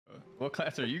What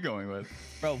class are you going with?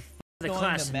 Bro, The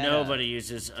class nobody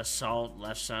uses assault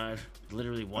left side.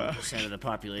 Literally 1% of the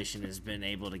population has been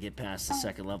able to get past the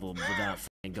second level without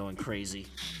going crazy.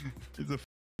 He's a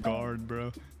guard,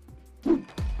 bro.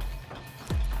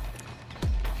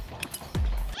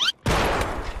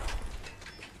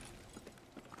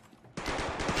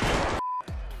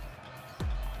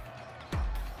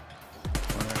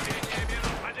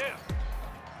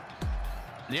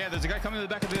 Yeah, there's a guy coming to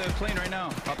the back of the plane right now.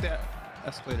 Up that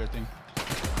escalator thing.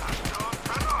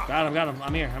 Got him.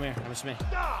 I'm here. It's me.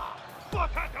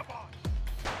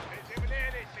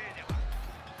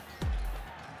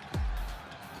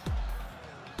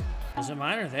 Is it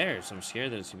mine or theirs? I'm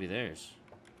scared that it's gonna be theirs.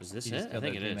 Is this it? I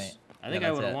think it is. I think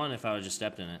I would have won if I would just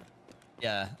stepped in it.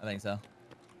 Yeah, I think so.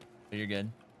 But you're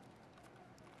good.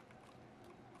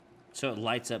 So it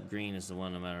lights up green is the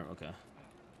one no matter. Okay.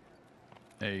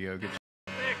 There you go. Good.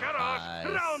 Nice.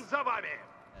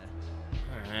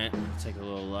 Alright, take a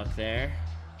little luck there.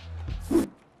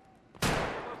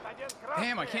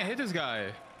 Damn, I can't hit this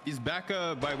guy. He's back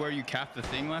by where you capped the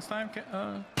thing last time.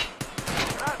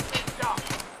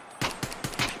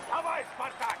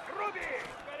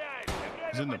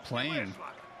 He's in the plane.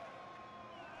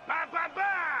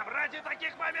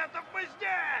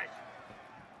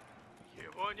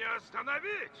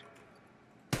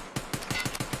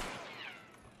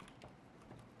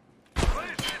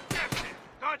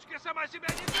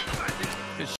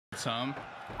 Good shit, Tom.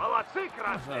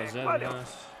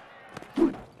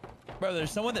 Bro,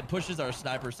 there's someone that pushes our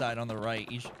sniper side on the right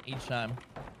each time.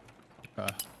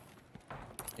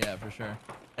 Yeah, for sure.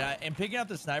 And picking up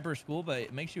the sniper is cool, but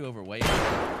it makes you overweight.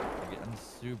 I'm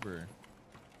super.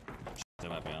 That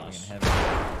might be honest. Heavy.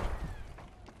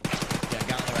 Yeah,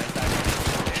 got on the right side.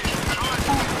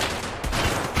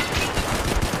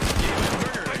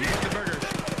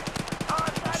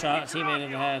 I shot a teammate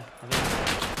in the head.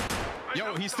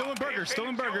 Yo, he's still in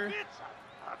burger.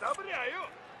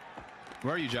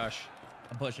 Where are you, Josh?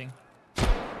 I'm pushing.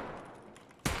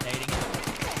 Nading.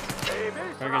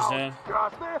 Burger's dead.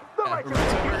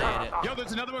 Yo,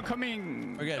 there's another one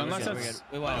coming. We're good. Unless we're that's...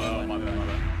 good. We won. Oh, my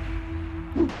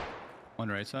bad. On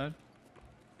the right side.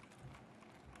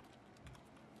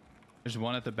 There's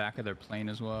one at the back of their plane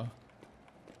as well.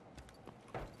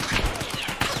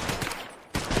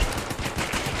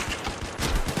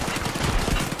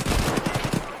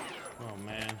 Oh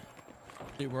man.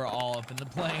 Dude, we're all up in the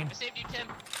plane. I saved you, Tim.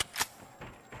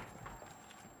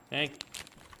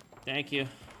 Thank you.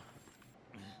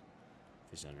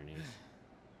 He's underneath.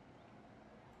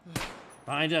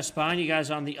 Behind us, behind you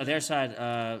guys on their side.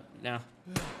 Now. Nice.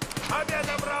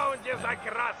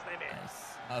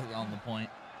 I was on the point.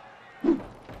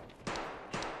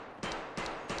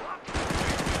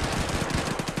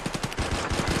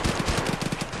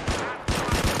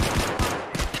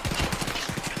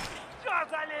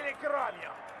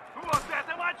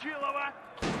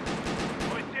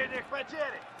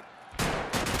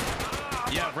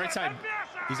 Yeah, right side.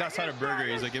 He's outside of burger.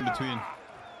 He's like in between.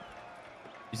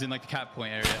 He's in like the cap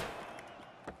point area.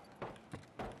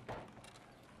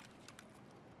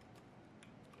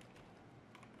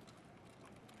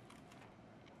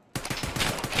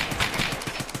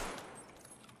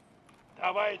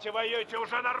 Давайте воюйте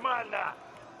уже нормально.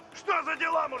 Что за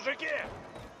дела, мужики?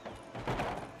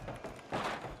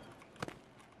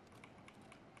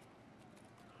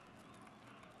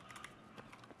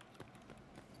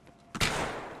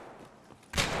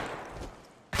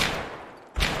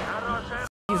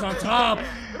 He's on top.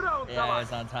 Yeah,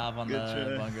 he's on top on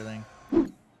the bunker thing.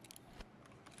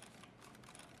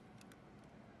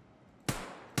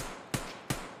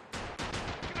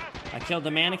 I killed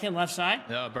the mannequin left side.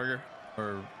 Yeah, burger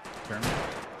or German.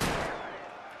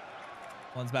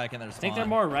 One's back in there. I think they're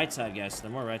more right side, guys. They're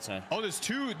more right side. Oh, there's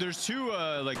two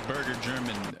like burger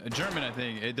German, I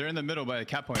think. They're in the middle by a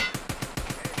cap point.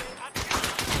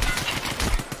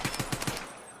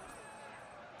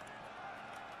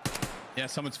 Yeah,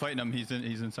 someone's fighting him. He's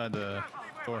inside the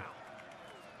door.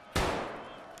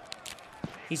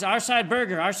 He's our side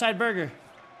burger.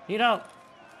 Need help.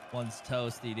 One's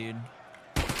toasty, dude.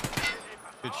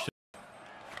 Good shit.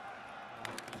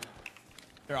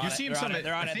 They're on You it. see him They're on it.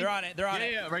 They're on it. They're on it. They're on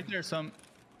it. Yeah, right there.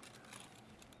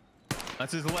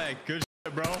 That's his leg. Good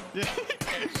shit, bro. Yeah.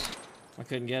 I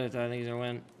couldn't get it though. I think he's gonna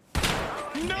win.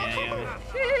 No.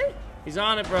 Yeah, he's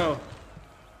on it, bro.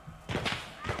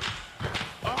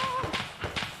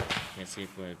 Can't see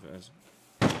if it was.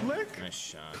 Lick. Nice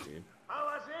shot, dude.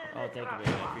 Oh, thank you,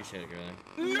 baby. I appreciate it, girl.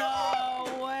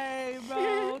 No way,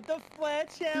 bro. The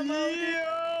sledgehammer.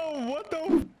 Yo, what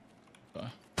the?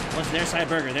 What's their side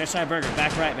burger?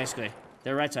 Back right, basically.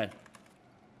 Their right side.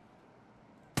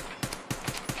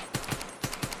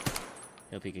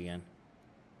 He'll peek again.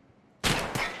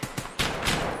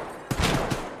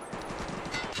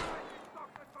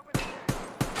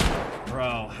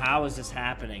 Bro, how is this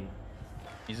happening?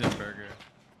 He's in burger.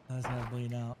 I was gonna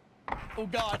bleed out. Oh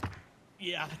God.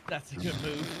 Yeah, that's a good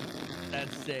move.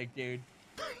 That's sick, dude.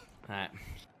 All right.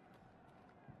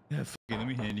 Yeah, fuck it, let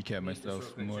me handicap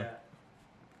myself some more.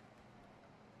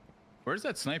 Where's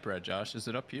that sniper at, Josh? Is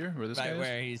it up here where this guy Right is?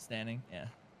 where he's standing. Yeah.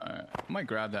 Alright, I might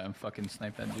grab that and fucking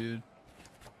snipe that dude.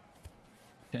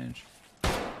 Pinch.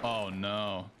 Oh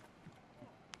no.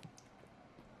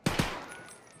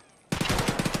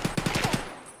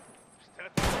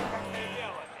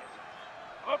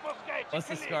 What's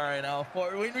the score right now?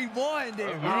 We won,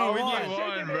 dude. Oh, we need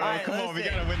one, bro. Right, Come on, we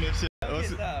listen. gotta win this shit. Let's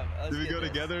get some. Let's Do we get go this.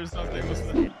 together or something? What's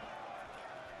the...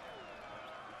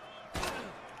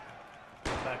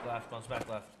 Back left. One's back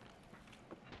left.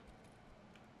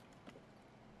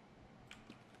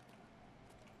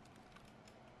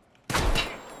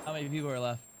 How many people are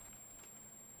left?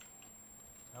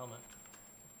 Helmet.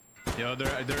 Yo,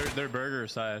 they're burger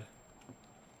side.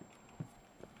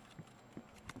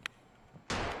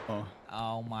 Oh,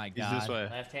 Oh my he's God. this way.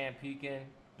 Left hand peeking.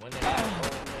 When they have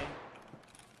me.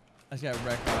 I just got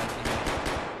wrecked by my teammate.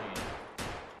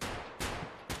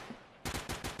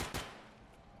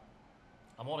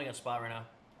 I'm holding a spot right now.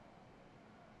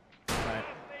 Right.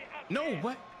 No,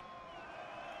 what?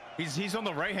 He's on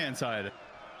the right hand side.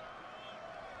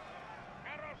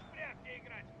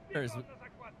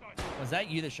 Was that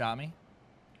you that shot me?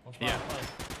 Yeah.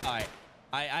 All right.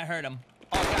 I heard him.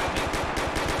 Oh, got me.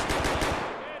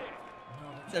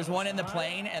 There's one in the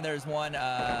plane, and there's one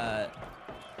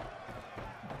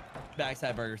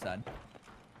backside burger side.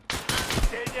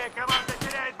 Синяя команда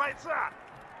теряет бойца.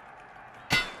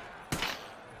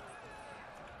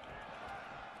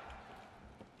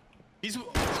 He's...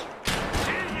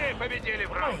 Синие победили в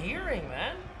What am I раунде. hearing,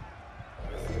 man?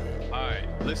 Alright,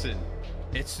 listen.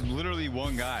 It's literally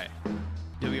one guy.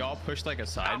 Did we all push like a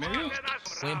side maybe? We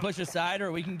can push aside,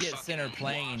 or we can get center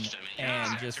plane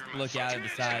and just look out at the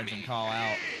sides and call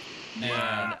out,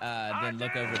 and then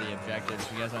look over the objectives.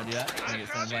 You guys want to do that? Can we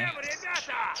get center plane?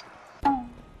 Ребята!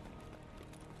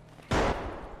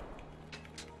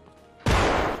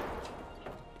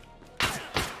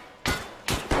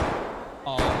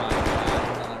 Oh my God,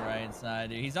 he's on the right side,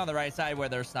 dude. He's on the right side where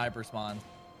their sniper spawns.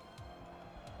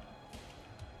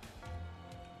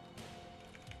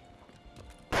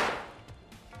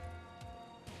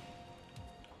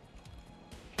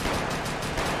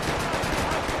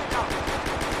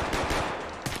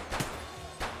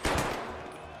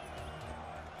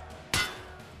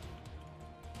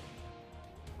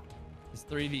 It's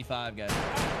 3v5, guys.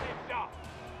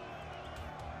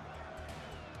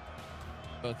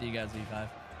 Both of you guys v5.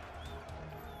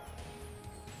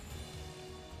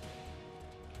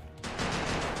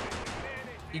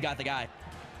 You got the guy.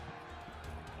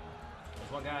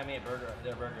 There's one guy I made burger.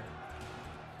 Their burger.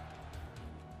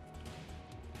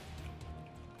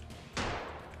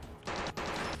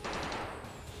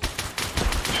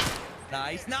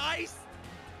 Nice, nice.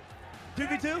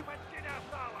 2v2.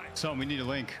 So we need a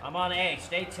link. I'm on A.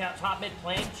 Stay top mid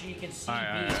plane so you can see B.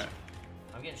 Alright.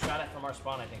 I'm getting shot at from our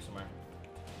spawn, I think, somewhere.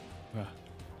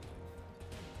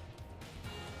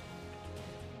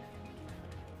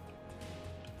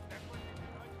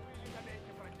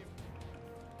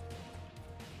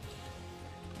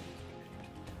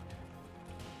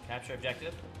 Capture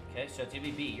objective. Okay, so it's gonna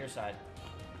be B, your side.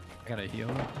 I gotta heal.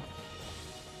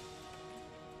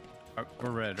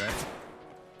 We're red, right?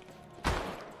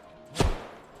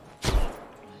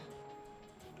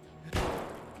 My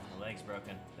leg's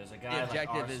broken. There's a guy like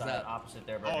objective our is side, up. opposite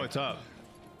their burger. Oh, it's up.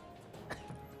 What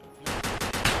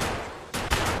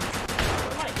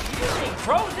am I hearing?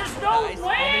 Bro, there's no Nice.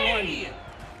 way!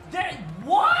 There,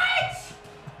 what?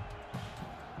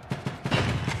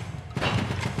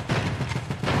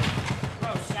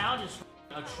 Bro, sound is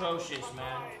atrocious,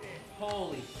 man.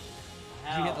 Holy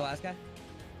hell. Did you hit the last guy?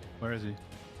 Where is he?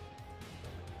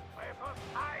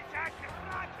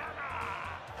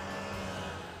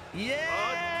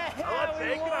 Yeah!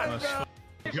 Молодцы, we won, игра. bro.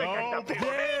 Go, Сегодня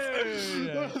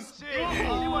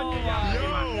я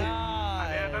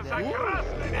God. это за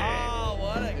красными. Oh,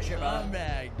 what a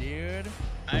comeback, dude.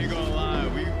 I ain't gonna lie,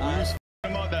 we was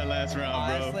f***ing him out that last round,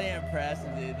 bro. Honestly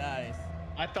impressive, dude. Nice.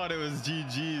 I thought it was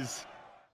GG's.